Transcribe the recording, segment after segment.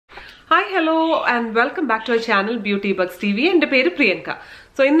Hi, hello, and welcome back to our channel Beauty Bugs TV. എൻ്റെ പേര് Priyanka.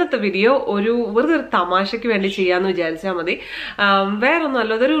 So ഇന്നത്തെ video വെറുതെ ഒരു തമാശയ്ക്ക് വേണ്ടി ചെയ്യാമെന്ന് വിചാരിച്ചാൽ മതി.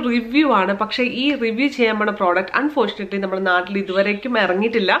 വേറൊന്നുമല്ല, അതൊരു റിവ്യൂ ആണ്. പക്ഷേ ഈ റിവ്യൂ ചെയ്യാൻ പോണ പ്രോഡക്റ്റ് അൺഫോർച്ചുനേറ്റ്ലി നമ്മുടെ നാട്ടിൽ ഇതുവരേക്കും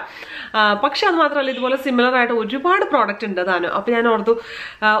ഇറങ്ങിയിട്ടില്ല. പക്ഷെ അത് മാത്രമല്ല, ഇതുപോലെ സിമിലർ ആയിട്ട് ഒരുപാട് പ്രോഡക്റ്റ് ഉണ്ട് താനും. അപ്പോൾ ഞാൻ ഓർത്തു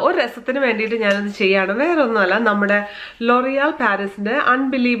ഒരു രസത്തിന് വേണ്ടിയിട്ട് ഞാനത് ചെയ്യാണ്. വേറൊന്നുമല്ല, നമ്മുടെ ലോറിയാൽ പാരീസിന്റെ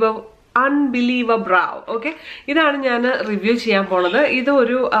അൺബിലീവബിൾ ബ്രൗ. ഓക്കെ, ഇതാണ് ഞാൻ റിവ്യൂ ചെയ്യാൻ പോണത്.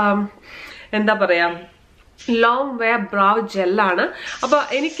 ഇതൊരു എന്താ പറയാ, ലോങ് വേ ബ്രൗ ജെല്ലാണ്. അപ്പോൾ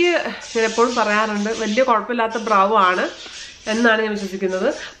എനിക്ക് ഞാൻ എപ്പോഴും പറയാറുണ്ട്, വലിയ കുഴപ്പമില്ലാത്ത ബ്രൗ ആണ് എന്നാണ് ഞാൻ വിശ്വസിക്കുന്നത്.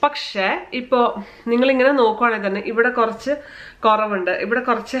 പക്ഷേ ഇപ്പോൾ നിങ്ങളിങ്ങനെ നോക്കുവാണെങ്കിൽ തന്നെ ഇവിടെ കുറച്ച് കുറവുണ്ട്. ഇവിടെ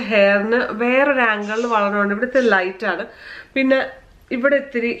കുറച്ച് ഹെയറിന് വേറൊരു ആംഗിളിൽ വളരണമുണ്ട്. ഇവിടുത്തെ ലൈറ്റാണ്. പിന്നെ ഇവിടെ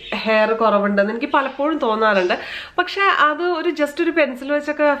ഇത്തിരി ഹെയർ കുറവുണ്ടെന്ന് എനിക്ക് പലപ്പോഴും തോന്നാറുണ്ട്. പക്ഷെ അത് ജസ്റ്റ് ഒരു പെൻസിൽ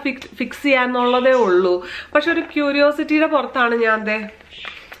വെച്ചൊക്കെ ഫിക്സ് ചെയ്യാന്നുള്ളതേ ഉള്ളൂ. പക്ഷെ ഒരു ക്യൂരിയോസിറ്റിയുടെ പുറത്താണ് ഞാൻ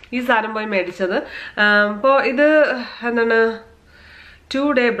ഈ സാധനം പോയി മേടിച്ചത്. അപ്പോൾ ഇത് എന്താണ്, 2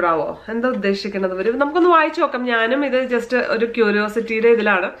 day ബ്രൗവോ എന്താ ഉദ്ദേശിക്കുന്നത് വരും, നമുക്കൊന്ന് വായിച്ചു നോക്കാം. ഞാനും ഇത് ജസ്റ്റ് ഒരു ക്യൂരിയോസിറ്റിയുടെ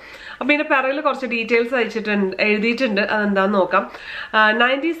ഇതിലാണ്. അപ്പോൾ ഇതിന്റെ പിറകിൽ കുറച്ച് ഡീറ്റെയിൽസ് എഴുതിയിട്ടുണ്ട്. അതെന്താന്ന് നോക്കാം.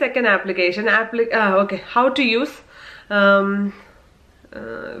 90 second application. Okay, how to use,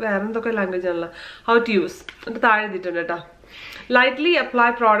 വേറെ എന്തൊക്കെ ലാംഗ്വേജ് ആണല്ലോ. ഹൗ ടു യൂസ് എന്നിട്ട് താഴെ എഴുതിയിട്ടുണ്ട് കേട്ടോ. Lightly apply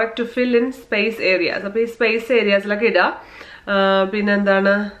product to fill in space areas. അപ്പോൾ ഈ സ്പേസ് ഏരിയാസിലൊക്കെ ഇടുക.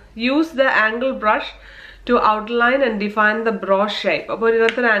 പിന്നെന്താണ്, use the angle brush to outline and define the bro shape. അപ്പോൾ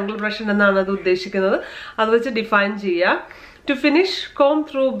ഇതിനകത്തൊരു ആംഗിൾ ബ്രഷ് ഉണ്ടെന്നാണ് അത് ഉദ്ദേശിക്കുന്നത്. അത് വെച്ച് ഡിഫൈൻ ചെയ്യുക. To finish com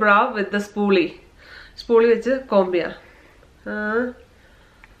through ബ്രൗ with the spoolie വെച്ച് കോംബ് ചെയ്യുക.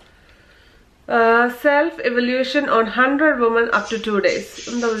 Self evolution on 100 women up to 2 days.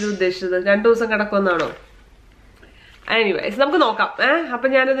 എന്താ ഉദ്ദേശിച്ചത്, 2 ദിവസം കിടക്കുമെന്നാണോ? എനിവേസ് നമുക്ക് നോക്കാം. അപ്പം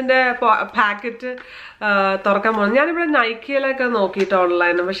ഞാനിതിൻ്റെ പാക്കറ്റ് തുറക്കാൻ പോകുന്നു. ഞാനിവിടെ നൈക്കിയിലൊക്കെ നോക്കിയിട്ട്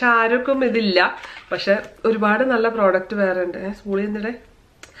ഓൺലൈനും, പക്ഷെ ആർക്കും ഇതില്ല. പക്ഷെ ഒരുപാട് നല്ല പ്രോഡക്റ്റ് വേറെ ഉണ്ട്. സ്കൂളിൽ നിന്നിടെ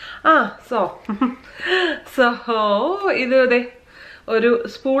സോ ഇത് അതെ, ഒരു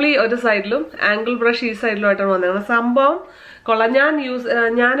സ്പൂളി ഒരു സൈഡിലും ആംഗിൾ ബ്രഷ് ഈ സൈഡിലും ആയിട്ടാണ് വന്നത്. സംഭവം കൊള്ളാം.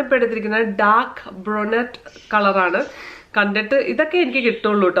 ഞാനിപ്പോൾ എടുത്തിരിക്കുന്നത് ഡാർക്ക് ബ്രൂണറ്റ് കളറാണ്. കണ്ടിട്ട് ഇതൊക്കെ എനിക്ക്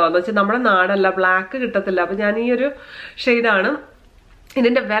കിട്ടുള്ളൂ കേട്ടോ. എന്ന് വെച്ചാൽ നമ്മുടെ നാടല്ല, ബ്ലാക്ക് കിട്ടത്തില്ല. അപ്പം ഞാൻ ഈ ഒരു ഷെയ്ഡാണ്.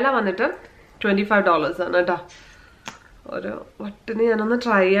 ഇതിൻ്റെ വില വന്നിട്ട് $25 ആണ് കേട്ടോ. ഒരു വട്ടിന് ഞാനൊന്ന്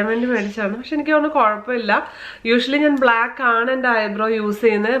ട്രൈ ചെയ്യാൻ വേണ്ടി മേടിച്ചാണ്. പക്ഷെ എനിക്ക് തോന്നുന്നു കുഴപ്പമില്ല. യൂഷ്വലി ഞാൻ ബ്ലാക്ക് ആണ് എൻ്റെ ഐബ്രോ യൂസ്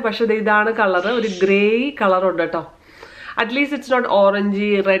ചെയ്യുന്നത്. പക്ഷെ ഇതാണ് കളർ, ഒരു ഗ്രേ കളറുണ്ട് കേട്ടോ. At least it's not orange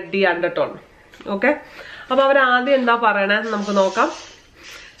ready undertone. Okay, അപ്പോൾ അവർ ആദ്യം എന്താ പറയണേ നമുക്ക് നോക്കാം.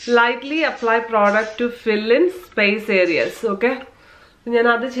 Lightly apply product to fill in space Arias. Okay, ഞാൻ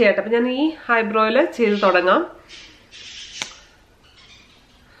അത് ചെയ്യട്ടെ. അപ്പം ഞാൻ ഈ ഐബ്രോയിൽ ചെയ്ത് തുടങ്ങാം.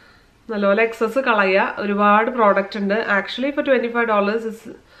 നല്ലപോലെ എക്സസ് കളയുക. ഒരുപാട് പ്രോഡക്റ്റ് ഉണ്ട്. ആക്ച്വലി ഇപ്പോൾ $25 is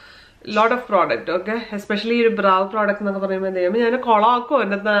lot of product. Okay, especially ഈ ഒരു ബ്രൗ പ്രോഡക്റ്റ് എന്നൊക്കെ പറയുമ്പോൾ ദൈവം ഞാൻ കുളമാക്കുമോ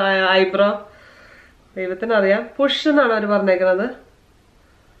എൻ്റെ ഐബ്രോ, ദൈവത്തിനറിയാം. പുഷ് എന്നാണ് അവർ പറഞ്ഞേക്കുന്നത്.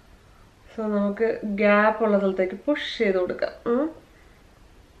 സോ നമുക്ക് ഗ്യാപ്പ് ഉള്ള സ്ഥലത്തേക്ക് പുഷ് ചെയ്ത് കൊടുക്കാം.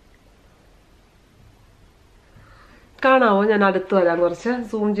 കാണാവോ? ഞാൻ അടുത്ത് വരാം. കുറച്ച്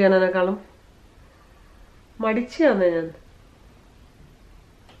സൂം ചെയ്യാനേക്കാളും മടിച്ചു തന്നെ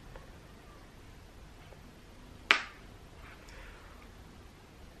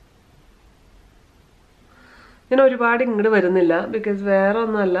ഞാൻ ഒരുപാട് ഇങ്ങോട്ട് വരുന്നില്ല. ബിക്കോസ് വേറെ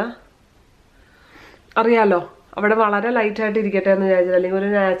ഒന്നുമല്ല, അറിയാലോ, അവിടെ വളരെ ലൈറ്റായിട്ട് ഇരിക്കട്ടെ എന്ന് വിചാരിച്ചത്. അല്ലെങ്കിൽ ഒരു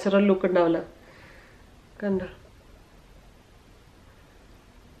നാച്ചുറൽ ലുക്ക് ഉണ്ടാവില്ല. കണ്ടോ,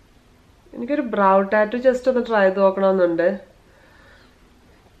 എനിക്കൊരു ബ്രൗ ടാറ്റു ജസ്റ്റ് ഒന്ന് ട്രൈ ചെയ്ത് നോക്കണമെന്നുണ്ട്.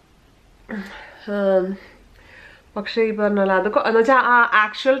 പക്ഷേ ഈ പറഞ്ഞാൽ അത് എന്ന് വെച്ചാൽ ആ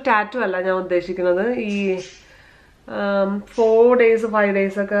ആക്ച്വൽ ടാറ്റു അല്ല ഞാൻ ഉദ്ദേശിക്കുന്നത്. ഈ 4 days 5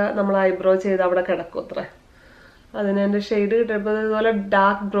 days ഒക്കെ നമ്മൾ ഐബ്രോ ചെയ്ത് അവിടെ കിടക്കും അത്ര. അതിന് എൻ്റെ ഷെയ്ഡ് കിട്ടുമ്പോൾ ഇതുപോലെ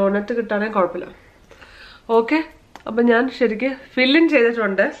ഡാർക്ക് ബ്രൂണറ്റ് കിട്ടുകയാണെങ്കിൽ കുഴപ്പമില്ല. ഓക്കെ, അപ്പം ഞാൻ ശരിക്കും ഫില്ലിൻ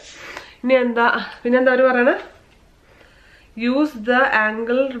ചെയ്തിട്ടുണ്ട്. പിന്നെന്താ അവർ പറയണേ, use the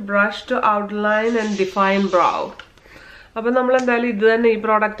angle brush to outline and define ബ്രൗ. അപ്പം നമ്മൾ എന്തായാലും ഇത് തന്നെ, ഈ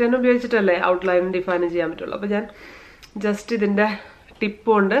പ്രോഡക്റ്റ് തന്നെ ഉപയോഗിച്ചിട്ടല്ലേ ഔട്ട്ലൈൻ ഡിഫൈൻ ചെയ്യാൻ പറ്റുള്ളൂ. അപ്പം ഞാൻ ജസ്റ്റ് ഇതിൻ്റെ ടിപ്പ്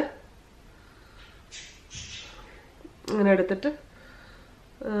കൊണ്ട് ഇങ്ങനെ എടുത്തിട്ട്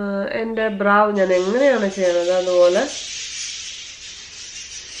എൻ്റെ ബ്രൗ ഞാൻ എങ്ങനെയാണ് ചെയ്യണത് അതുപോലെ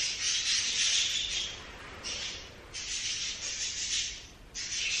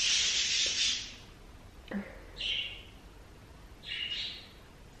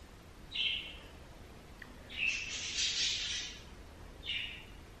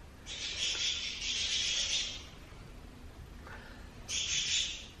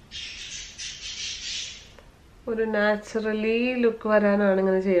ഒരു നാച്ചുറലി ലുക്ക് വരാനാണ്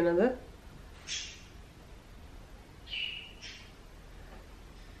ഇങ്ങനെ ചെയ്യുന്നത്.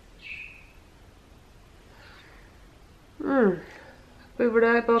 അപ്പോൾ ഇവിടെ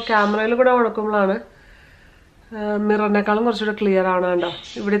ഇപ്പോൾ ക്യാമറയിൽ കൂടെ കൊടുക്കുമ്പോഴാണ് മിററിനേക്കാളും കുറച്ചുകൂടെ ക്ലിയർ ആണ് കേട്ടോ.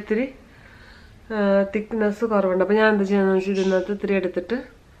 ഇവിടെ ഇത്തിരി തിക്നെസ് കുറവുണ്ട്. അപ്പോൾ ഞാൻ എന്താ ചെയ്യുന്നത് വെച്ചാൽ ഇതിനകത്ത് ഇത്തിരി എടുത്തിട്ട്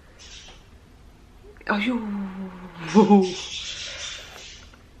അയ്യോ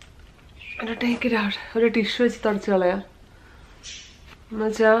ടേക്ക് ഇറ്റ് ഔട്ട്. ഒരു ടിഷ്യൂ വെച്ച് തുടച്ച് കളയാം.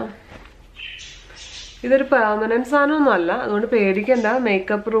 എന്നുവെച്ചാൽ ഇതൊരു പെർമനൻറ്റ് സാധനമൊന്നും അല്ല, അതുകൊണ്ട് പേടിക്കണ്ട.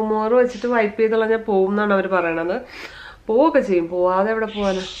 മേക്കപ്പ് റിമൂവർ വെച്ചിട്ട് വൈപ്പ് ചെയ്ത് കളഞ്ഞാൽ പോകും എന്നാണ് അവർ പറയണത്. പോവൊക്കെ ചെയ്യും, പോവാതെ എവിടെ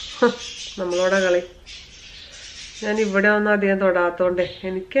പോവാനാ നമ്മളോടെ കളി. ഞാൻ ഇവിടെ ഒന്നും അധികം തൊടാത്തോണ്ടേ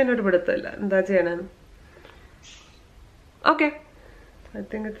എനിക്ക് എന്നോട് പിടുത്തമില്ല എന്താ ചെയ്യണമെന്ന്. Okay, I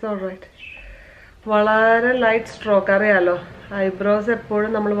think it's all right. വളരെ ലൈറ്റ് സ്ട്രോക്ക്, അറിയാലോ ഐബ്രോസ്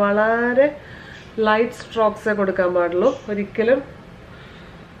എപ്പോഴും നമ്മൾ വളരെ ലൈറ്റ് സ്ട്രോക്സേ കൊടുക്കാൻ പാടുള്ളൂ. ഒരിക്കലും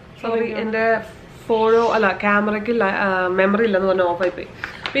സോറി എൻ്റെ ഫോണോ അല്ല ക്യാമറയ്ക്ക് മെമ്മറി ഇല്ലെന്ന് പറഞ്ഞാൽ ഓഫായി പോയി.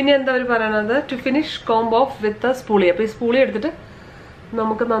 പിന്നെ എന്താ അവർ പറയണത്, to finish comb off with spoolie. അപ്പോൾ ഈ സ്പൂളി എടുത്തിട്ട്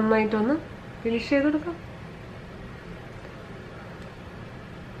നമുക്ക് നന്നായിട്ടൊന്ന് ഫിനിഷ് ചെയ്തെടുക്കാം.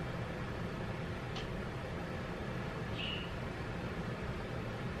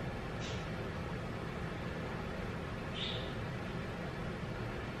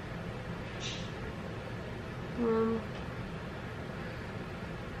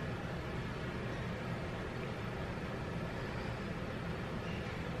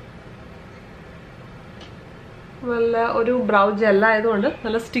 നല്ല ഒരു ബ്രൗ ജെല്ലായതുകൊണ്ട്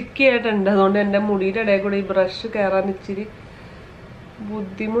നല്ല സ്റ്റിക്കി ആയിട്ടുണ്ട്. അതുകൊണ്ട് എൻ്റെ മുടിയുടെ ഇടയിൽ കൂടെ ഈ ബ്രഷ് കയറാൻ ഇച്ചിരി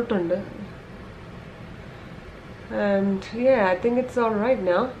ബുദ്ധിമുട്ടുണ്ട്. And I think it's all right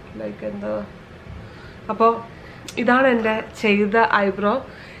now. Like എന്താ, അപ്പോൾ ഇതാണ് എൻ്റെ ചെയ്ത ഐബ്രോ,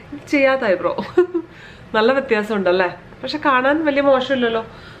 ചെയ്യാത്ത ഐബ്രോ. നല്ല വ്യത്യാസമുണ്ടല്ലേ, പക്ഷെ കാണാൻ വലിയ മോശമില്ലല്ലോ.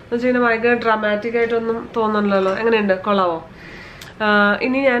 എന്ന് വെച്ച് കഴിഞ്ഞാൽ ഭയങ്കര ഡ്രാമാറ്റിക് ആയിട്ടൊന്നും തോന്നണില്ലല്ലോ. എങ്ങനെയുണ്ട്, കൊള്ളാവോ?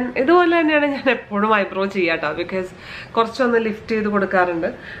 ഇനി ഞാൻ ഇതുപോലെ തന്നെയാണ് ഞാൻ എപ്പോഴും ഐബ്രോ ചെയ്യാട്ടോ. ബിക്കോസ് കുറച്ചൊന്ന് ലിഫ്റ്റ് ചെയ്ത് കൊടുക്കാറുണ്ട്,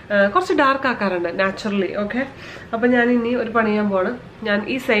 കുറച്ച് ഡാർക്ക് ആക്കാറുണ്ട് നാച്ചുറലി. ഓക്കെ, അപ്പം ഞാൻ ഇനി ഒരു പണി ചെയ്യാൻ പോവാണ്. ഞാൻ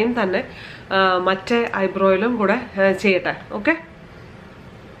ഈ സെയിം തന്നെ മറ്റേ ഐബ്രോയിലും കൂടെ ചെയ്യട്ടെ. Okay,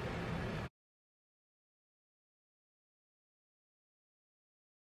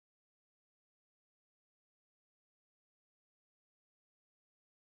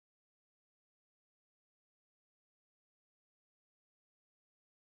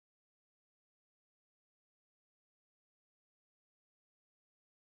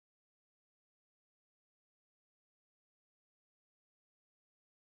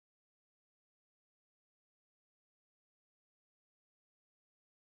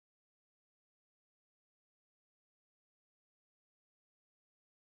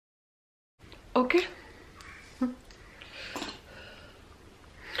 okay.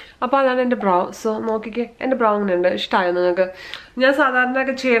 അപ്പോൾ അതാണ് എൻ്റെ ബ്രൗ. സോ നോക്കിക്കേ, എൻ്റെ ബ്രൗ അങ്ങനെ ഉണ്ട്. ഇഷ്ടമായോ നിങ്ങൾക്ക്? ഞാൻ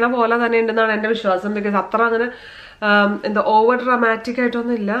സാധാരണയൊക്കെ ചെയ്യണ പോലെ തന്നെ ഉണ്ടെന്നാണ് എൻ്റെ വിശ്വാസം. ബിക്കോസ് അത്ര അങ്ങനെ എന്താ ഓവർ ഡ്രാമാറ്റിക്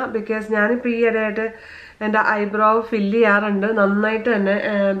ആയിട്ടൊന്നും ഇല്ല. ബിക്കോസ് ഞാനിപ്പോൾ ഈ ഇടയായിട്ട് എൻ്റെ ഐബ്രോ ഫില്ല് ചെയ്യാറുണ്ട് നന്നായിട്ട് തന്നെ.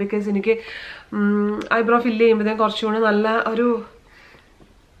 ബിക്കോസ് എനിക്ക് ഐബ്രോ ഫില്ല് ചെയ്യുമ്പോഴത്തേക്കും കുറച്ചുകൂടി നല്ല ഒരു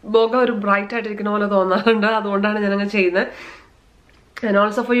മുഖം ഒരു ബ്രൈറ്റ് ആയിട്ടിരിക്കുന്ന പോലെ തോന്നാറുണ്ട്. അതുകൊണ്ടാണ് ഞാനങ്ങനെ ചെയ്യുന്നത്. And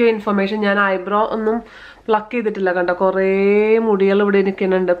also for your information, ഞാൻ ഐബ്രോ ഒന്നും പ്ലക്ക് ചെയ്തിട്ടില്ല കണ്ടോ. കുറേ മുടികൾ ഇവിടെ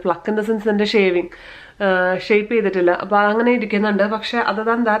ഇരിക്കുന്നുണ്ട്. പ്ലക്ക് ഇൻ ദ സെൻസ് എൻ്റെ ഷേപ്പ് ചെയ്തിട്ടില്ല. അപ്പോൾ അങ്ങനെ ഇരിക്കുന്നുണ്ട്. പക്ഷെ other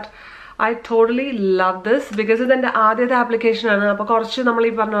than that I totally love this. Because ഇതെൻ്റെ ആദ്യത്തെ ആപ്ലിക്കേഷനാണ്. അപ്പോൾ കുറച്ച് നമ്മൾ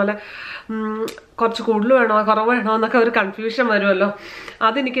ഈ പറഞ്ഞ പോലെ കുറച്ച് കൂടുതൽ വേണോ കുറവ് വേണോ എന്നൊക്കെ ഒരു കൺഫ്യൂഷൻ വരുമല്ലോ.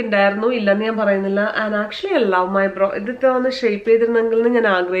 അതെനിക്ക് ഉണ്ടായിരുന്നു, ഇല്ലെന്ന് ഞാൻ പറയുന്നില്ല. And actually I love my bro. ഇതിട്ട് ഒന്ന് ഷേപ്പ് ചെയ്തിരുന്നെങ്കിൽ ഞാൻ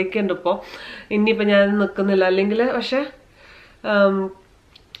ആഗ്രഹിക്കുന്നുണ്ട്. ഇപ്പോൾ ഇനിയിപ്പോൾ ഞാൻ നിൽക്കുന്നില്ല. അല്ലെങ്കിൽ പക്ഷേ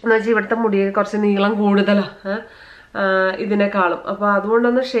എന്നുവെച്ചാൽ ഇവിടുത്തെ മുടി കുറച്ച് നീളം കൂടുതലാണ് ഇതിനേക്കാളും. അപ്പോൾ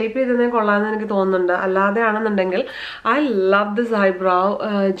അതുകൊണ്ടൊന്ന് ഷേപ്പ് ചെയ്തതിനെ കൊള്ളാമെന്ന് എനിക്ക് തോന്നുന്നുണ്ട്. അല്ലാതെ ആണെന്നുണ്ടെങ്കിൽ I love this eyebrow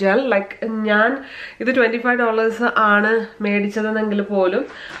gel. Like ഞാൻ ഇത് $25 ആണ് മേടിച്ചതെന്നെങ്കിൽ പോലും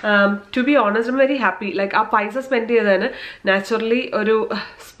to be honest I'm very happy. Like ആ പൈസ സ്പെൻഡ് ചെയ്തതിന് നാച്ചുറലി ഒരു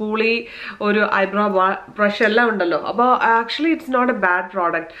സ്പൂളി, ഒരു ഐബ്രോ ബ്രഷ് എല്ലാം ഉണ്ടല്ലോ. അപ്പോൾ actually it's not A bad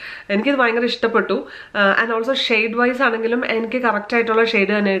product. എനിക്കിത് ഭയങ്കര ഇഷ്ടപ്പെട്ടു. ആൻഡ് ഓൾസോ ഷെയ്ഡ് വൈസ് ആണെങ്കിലും എനിക്ക് കറക്റ്റ് ആയിട്ടുള്ള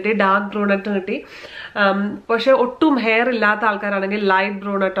ഷെയ്ഡ് തന്നെ കിട്ടി. ഡാർക്ക് ബ്രൂണറ്റ് കിട്ടി. പക്ഷെ ഒട്ടും ഹെയർ ഇല്ലാത്ത ആൾക്കാരാണെങ്കിൽ ലൈറ്റ്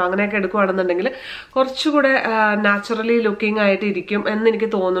ബ്രൂണറ്റോ അങ്ങനെയൊക്കെ എടുക്കുകയാണെന്നുണ്ടെങ്കിൽ കുറച്ചുകൂടെ നാച്ചുറലി ലുക്കിംഗ് ആയിട്ട് ഇരിക്കും എന്ന് എനിക്ക്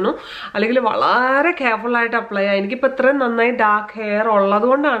തോന്നുന്നു. അല്ലെങ്കിൽ വളരെ കെയർഫുൾ ആയിട്ട് അപ്ലൈ ചെയ്യാം. എനിക്കിപ്പോൾ ഇത്രയും നന്നായി ഡാർക്ക് ഹെയർ ഉള്ളത്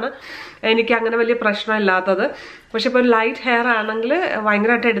കൊണ്ടാണ് എനിക്ക് അങ്ങനെ വലിയ പ്രശ്നമില്ലാത്തത്. പക്ഷെ ഇപ്പോൾ ലൈറ്റ് ഹെയർ ആണെങ്കിൽ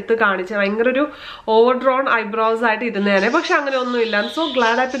ഭയങ്കരമായിട്ട് എടുത്ത് കാണിച്ച് ഭയങ്കര ഒരു ഓവർ ഡ്രോൺ ഐബ്രോസ് ആയിട്ട് ഇരുന്നേനെ. പക്ഷെ അങ്ങനെ ഒന്നുമില്ല. I M so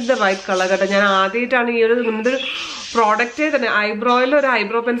GLAAD I pick the right colour കേട്ടോ. ഞാൻ ആദ്യമായിട്ടാണ് ഈ ഒരു ഇങ്ങനത്തെ പ്രോഡക്റ്റേ തന്നെ ഐബ്രോയിൽ ഒരു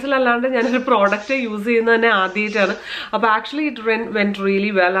ഐബ്രോ പെൻസിൽ അല്ലാണ്ട് ഞാനൊരു പ്രോഡക്റ്റ് യൂസ് ചെയ്യുന്നത് തന്നെ ആദ്യമായിട്ടാണ്. അപ്പോൾ actually it went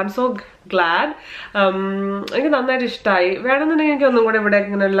really well. I M so GLAAD. എനിക്ക് നന്നായിട്ട് ഇഷ്ടമായി. വേണമെന്നുണ്ടെങ്കിൽ എനിക്ക് ഒന്നും കൂടെ ഇവിടെ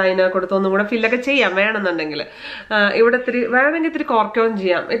ഇങ്ങനെ ലൈന് കൊടുത്ത് ഒന്നും കൂടെ ഫില്ലൊക്കെ ചെയ്യാം വേണമെന്നുണ്ടെങ്കിൽ. ഇവിടെ ഇത്തിരി വേണമെങ്കിൽ ഇത്തിരി കുറയ്ക്കുകയും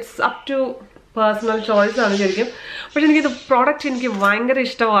ചെയ്യാം. It's up to personal choice ആണ് ശരിക്കും. പക്ഷെ എനിക്കിത് പ്രോഡക്റ്റ് എനിക്ക് ഭയങ്കര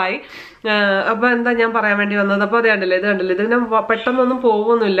ഇഷ്ടമായി. അപ്പോൾ എന്താ ഞാൻ പറയാൻ വേണ്ടി വന്നത്, അപ്പോൾ ഇത് കണ്ടില്ലേ ഇതിങ്ങനെ പെട്ടെന്നൊന്നും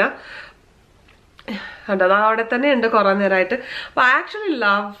പോകുമൊന്നുമില്ല കണ്ടോ, അത് അവിടെ തന്നെ ഉണ്ട് കുറേ നേരമായിട്ട്. അപ്പോൾ ആക്ച്വലി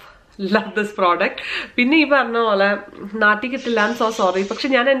love this product. പിന്നെ ഈ പറഞ്ഞ പോലെ നാട്ടിൽ കിട്ടില്ല, ഐ എം സോ സോറി. പക്ഷെ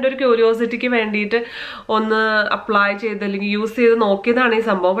ഞാൻ എൻ്റെ ഒരു ക്യൂരിയോസിറ്റിക്ക് വേണ്ടിയിട്ട് ഒന്ന് അപ്ലൈ ചെയ്ത് അല്ലെങ്കിൽ യൂസ് ചെയ്ത് നോക്കിയതാണ് ഈ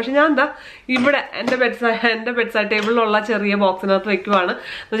സംഭവം. പക്ഷെ ഞാൻ എന്താ ഇവിടെ എൻ്റെ ബെഡ്സൈഡ് ടേബിളിലുള്ള ചെറിയ ബോക്സിനകത്ത് വെക്കുവാണ്.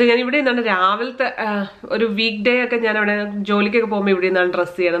 എന്ന് വെച്ചാൽ ഞാൻ ഇവിടെ നിന്നാണ് രാവിലത്തെ ഒരു വീക്ക് ഡേ ഒക്കെ ഞാൻ ഇവിടെ ജോലിക്കൊക്കെ പോകുമ്പോൾ ഇവിടെ നിന്നാണ്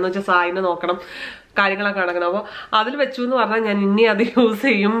ഡ്രസ്സ് ചെയ്യണം. എന്ന് വെച്ചാൽ സായിനെ നോക്കണം, കാര്യങ്ങളൊക്കെ നടക്കണം. അപ്പോൾ അതിൽ വെച്ചു എന്ന് പറഞ്ഞാൽ ഞാൻ ഇനി അത് യൂസ്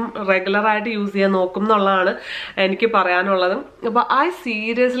ചെയ്യും, റെഗുലറായിട്ട് യൂസ് ചെയ്യാൻ നോക്കും എന്നുള്ളതാണ് എനിക്ക് പറയാനുള്ളത്. അപ്പോൾ I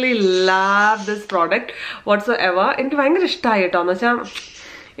seriously love this product watts ever. എനിക്ക് ഭയങ്കര ഇഷ്ടമായി കേട്ടോ. എന്ന് വെച്ചാൽ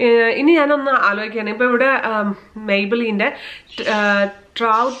ഇനി ഞാനൊന്ന് ആലോചിക്കുകയാണ്. ഇപ്പോൾ ഇവിടെ മെയ്ബിളിൻ്റെ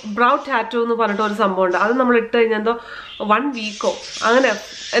ബ്രൗ ടാറ്റോ എന്ന് പറഞ്ഞിട്ട് ഒരു സംഭവം ഉണ്ട്. അത് നമ്മൾ ഇട്ട് കഴിഞ്ഞാൽ എന്തോ 1 വീക്കോ അങ്ങനെ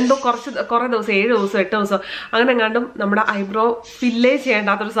എന്തോ കുറേ ദിവസം 7 ദിവസം 8 ദിവസം അങ്ങനെ എങ്ങാണ്ടും നമ്മുടെ ഐബ്രോ ഫില്ലേ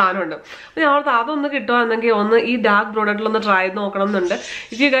ചെയ്യേണ്ടാത്തൊരു സാധനമുണ്ട്. അപ്പോൾ ഞാൻ ഓർത്ത് അതൊന്ന് കിട്ടുകയാണെങ്കിൽ ഒന്ന് ഈ ഡാർക്ക് പ്രോഡക്റ്റിലൊന്ന് ട്രൈ ചെയ്ത് നോക്കണം എന്നുണ്ട്.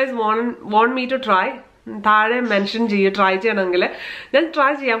 If you guys won't me to try, താഴെ മെൻഷൻ ചെയ്യും ട്രൈ ചെയ്യണമെങ്കിൽ. ഞാൻ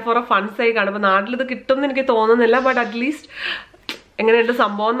ട്രൈ ചെയ്യാം ഫോർ എ ഫൺ സേക്കാണ്. അപ്പോൾ നാട്ടിലിത് കിട്ടുമെന്ന് എനിക്ക് തോന്നുന്നില്ല, ബട്ട് അറ്റ്ലീസ്റ്റ് എങ്ങനെയുണ്ട്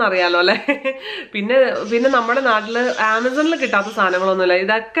സംഭവം എന്നറിയാലോ അല്ലേ. പിന്നെ നമ്മുടെ നാട്ടിൽ ആമസോണിൽ കിട്ടാത്ത സാധനങ്ങളൊന്നുമില്ല,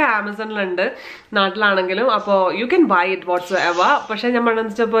 ഇതൊക്കെ ആമസോണിലുണ്ട് നാട്ടിലാണെങ്കിലും. അപ്പോൾ you can buy it watts ever. പക്ഷെ ഞാൻ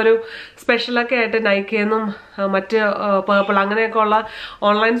പറഞ്ഞതെന്ന് വെച്ചപ്പോൾ ഒരു സ്പെഷ്യലൊക്കെ ആയിട്ട് നൈക്കിയെന്നും മറ്റ് പേർപ്പിൾ അങ്ങനെയൊക്കെ ഉള്ള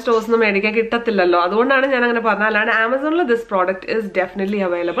ഓൺലൈൻ സ്റ്റോഴ്സൊന്നും മേടിക്കാൻ കിട്ടത്തില്ലല്ലോ. അതുകൊണ്ടാണ് ഞാൻ അങ്ങനെ പറഞ്ഞത്. അല്ലാണ്ട് ആമസോണിൽ this product is definitely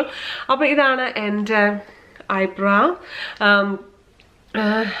available. അപ്പോൾ ഇതാണ് എൻ്റെ ഐബ്രോ.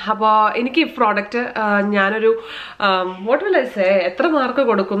 അപ്പോൾ എനിക്ക് ഈ പ്രോഡക്റ്റ് ഞാനൊരു വാട്ട് വിൽ ഐ സേ, എത്ര മാർക്ക്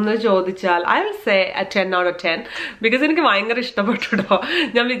കൊടുക്കും എന്ന് ചോദിച്ചാൽ I will say 10 out of 10. Because എനിക്ക് ഭയങ്കര ഇഷ്ടപ്പെട്ടു കേട്ടോ.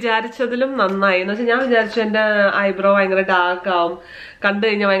 ഞാൻ വിചാരിച്ചതിലും നന്നായി. എന്ന് വെച്ചാൽ ഞാൻ വിചാരിച്ചു എൻ്റെ ഐബ്രോ ഭയങ്കര ഡാർക്ക് ആവും, കണ്ടു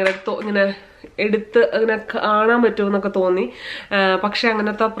കഴിഞ്ഞാൽ ഭയങ്കര ഇങ്ങനെ എടുത്ത് അങ്ങനെ കാണാൻ പറ്റുമെന്നൊക്കെ തോന്നി. പക്ഷെ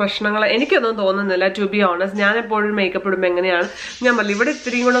അങ്ങനത്തെ പ്രശ്നങ്ങൾ എനിക്കൊന്നും തോന്നുന്നില്ല ടു ബി ഓണസ്റ്റ്. ഞാൻ എപ്പോഴും മേക്കപ്പ് ഇടുമ്പോൾ എങ്ങനെയാണ് ഞാൻ പറഞ്ഞു ഇവിടെ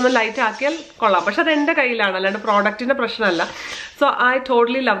ഇത്തിരിയും കൂടെ ഒന്ന് ലൈറ്റ് ആക്കിയാൽ കൊള്ളാം. പക്ഷെ അത് എൻ്റെ കയ്യിലാണ്, അല്ലാണ്ട് പ്രോഡക്റ്റിൻ്റെ പ്രശ്നമല്ല. So I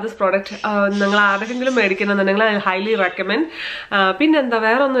totally love this product. നിങ്ങൾ ആരെങ്കിലും മേടിക്കണമെന്നുണ്ടെങ്കിൽ ഐ ഹൈലി റെക്കമെൻഡ്. പിന്നെന്താ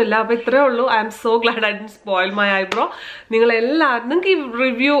വേറെ ഒന്നുമില്ല. അപ്പോൾ ഇത്രയേ ഉള്ളൂ. I M so GLAAD I didn't spoil my eyebrow. നിങ്ങളെല്ലാവരും നിങ്ങൾക്ക് ഈ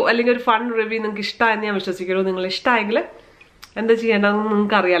റിവ്യൂ അല്ലെങ്കിൽ ഒരു ഫൺ റിവ്യൂ നിങ്ങൾക്ക് ഇഷ്ടമായെന്ന് ഞാൻ വിശ്വസിക്കുന്നു. നിങ്ങൾ ഇഷ്ടമായെങ്കിൽ എന്താ ചെയ്യേണ്ടതെന്ന്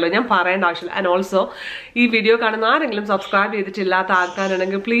നിങ്ങൾക്ക് അറിയാലോ, ഞാൻ പറയേണ്ട ആവശ്യമില്ല. ആൻഡ് ഓൾസോ ഈ വീഡിയോ കാണുന്ന ആരെങ്കിലും സബ്സ്ക്രൈബ് ചെയ്തിട്ടില്ലാത്ത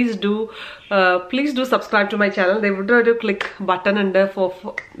ആൾക്കാരുണ്ടെങ്കിൽ please do subscribe to my channel. ഇവിടെ ഒരു ക്ലിക്ക് ബട്ടൺ ഉണ്ട് ഫോർ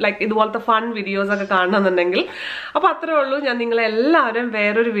ലൈക്ക് ഇതുപോലത്തെ ഫൺ വീഡിയോസ് ഒക്കെ കാണണമെന്നുണ്ടെങ്കിൽ. അപ്പോൾ അത്രേ ഉള്ളൂ. ഞാൻ നിങ്ങളെല്ലാവരും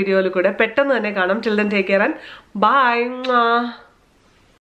വേറൊരു വീഡിയോയിൽ കൂടെ പെട്ടെന്ന് തന്നെ കാണാം. Till then take care and by.